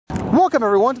Welcome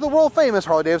everyone to the world famous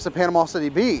Harley Davidson Panama City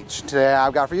Beach. Today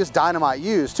I've got for you this Dynamite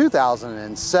used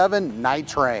 2007 Night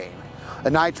Train. The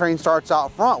Night Train starts out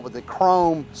front with the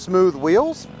chrome smooth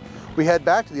wheels. We head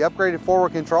back to the upgraded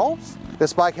forward controls.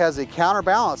 This bike has a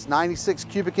counterbalanced 96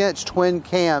 cubic inch twin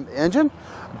cam engine,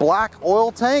 black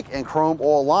oil tank and chrome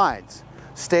oil lines.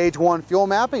 Stage 1 fuel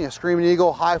mapping, a Screamin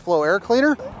Eagle high flow air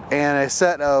cleaner, and a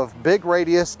set of big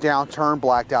radius downturn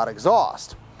blacked out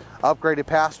exhaust. Upgraded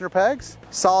passenger pegs,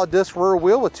 solid disc rear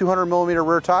wheel with 200mm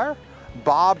rear tire,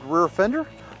 bobbed rear fender,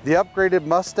 the upgraded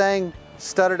Mustang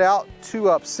studded out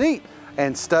 2-up seat,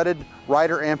 and studded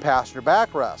rider and passenger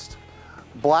backrest.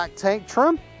 Black tank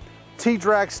trim,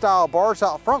 T-drag style bars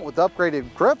out front with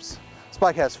upgraded grips. This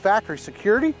bike has factory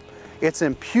security. It's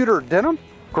in pewter denim.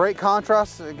 Great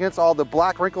contrast against all the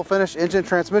black wrinkle finish engine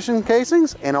transmission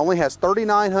casings, and only has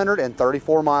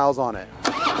 3,934 miles on it.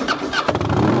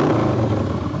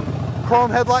 Chrome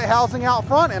headlight housing out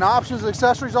front, and options and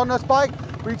accessories on this bike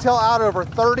retail out over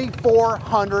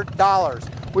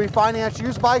 $3,400. We finance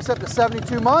used bikes up to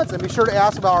 72 months, and be sure to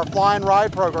ask about our Fly and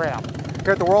Ride program.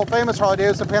 Here at the world famous Harley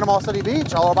Davidson Panama City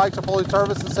Beach, all our bikes are fully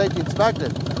serviced and safety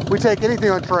inspected. We take anything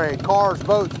on trade: cars,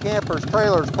 boats, campers,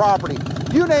 trailers, property.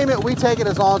 You name it, we take it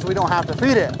as long as we don't have to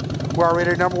feed it. We're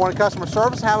rated #1 in customer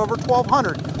service and have over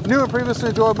 1,200 new and previously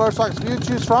enjoyed motorcycles for you to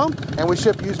choose from, and we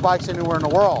ship used bikes anywhere in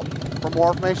the world. For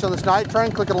more information on this Night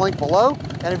Train, click on the link below,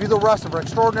 and view the rest of our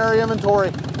extraordinary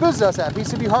inventory, visit us at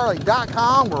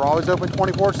pcbharley.com. We're always open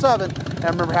 24/7, and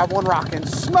remember, have one rockin',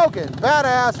 smoking,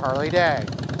 badass Harley day.